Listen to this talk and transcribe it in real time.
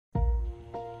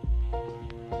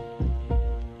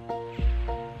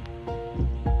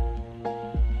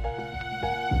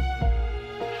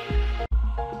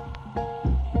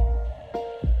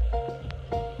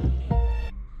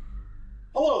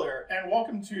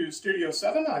welcome to Studio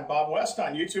 7. I'm Bob West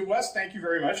on YouTube West. Thank you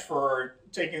very much for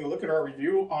taking a look at our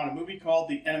review on a movie called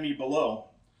The Enemy Below.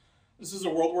 This is a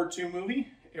World War II movie.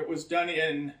 It was done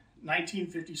in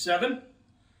 1957.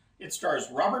 It stars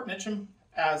Robert Mitchum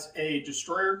as a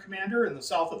destroyer commander in the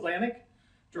South Atlantic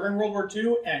during World War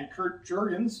II and Curt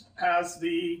Jurgens as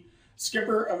the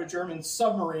skipper of a German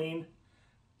submarine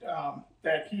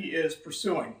that he is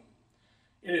pursuing.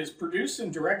 It is produced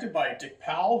and directed by Dick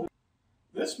Powell.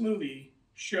 This movie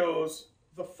shows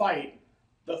the fight,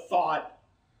 the thought,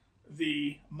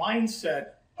 the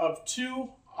mindset of two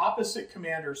opposite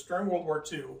commanders during World War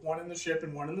II, one in the ship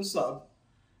and one in the sub,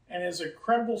 and is a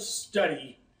credible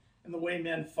study in the way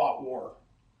men fought war.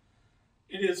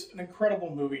 It is an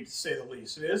incredible movie, to say the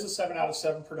least. It is a 7 out of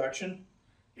 7 production.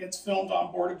 It's filmed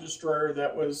on board a destroyer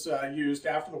that was used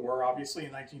after the war, obviously,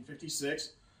 in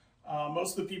 1956.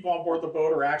 Most of the people on board the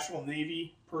boat are actual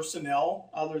Navy personnel,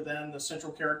 other than the central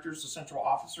characters, the central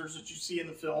officers that you see in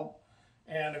the film.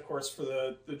 And, of course, for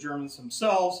the Germans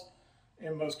themselves,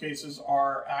 in most cases,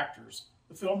 are actors.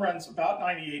 The film runs about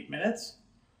 98 minutes.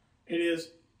 It is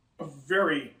a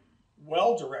very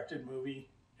well-directed movie.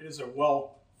 It is a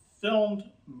well-filmed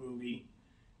movie.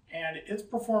 And its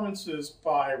performances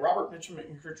by Robert Mitchum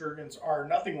and Curt Jurgens are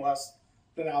nothing less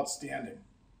than outstanding.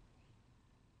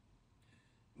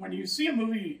 When you see a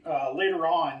movie later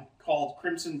on called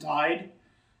Crimson Tide,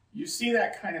 you see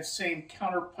that kind of same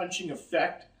counter-punching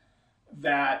effect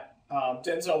that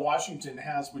Denzel Washington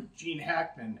has with Gene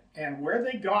Hackman. And where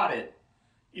they got it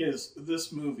is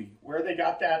this movie. Where they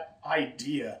got that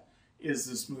idea is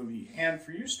this movie. And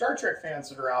for you Star Trek fans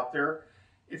that are out there,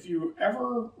 if you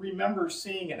ever remember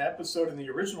seeing an episode in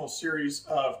the original series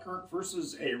of Kirk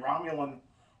versus a Romulan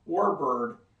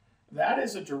warbird, that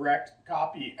is a direct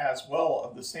copy as well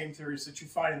of the same theories that you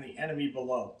find in The Enemy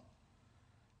Below.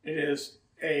 It is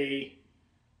a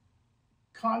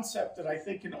concept that I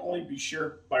think can only be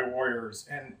shared by warriors,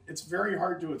 and it's very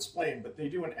hard to explain, but they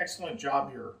do an excellent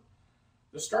job here.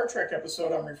 The Star Trek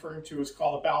episode I'm referring to is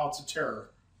called A Balance of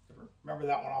Terror. Remember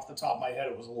that one off the top of my head,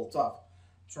 it was a little tough.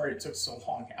 Sorry it took so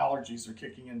long. Allergies are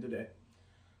kicking in today.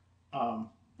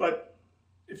 But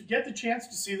if you get the chance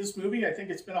to see this movie, I think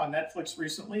it's been on Netflix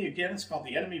recently. Again, it's called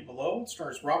The Enemy Below. It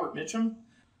stars Robert Mitchum.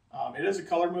 It is a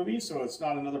color movie, so it's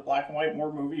not another black and white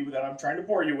war movie that I'm trying to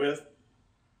bore you with.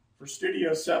 For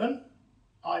Studio 7,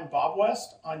 I'm Bob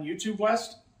West on YouTube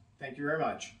West. Thank you very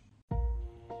much.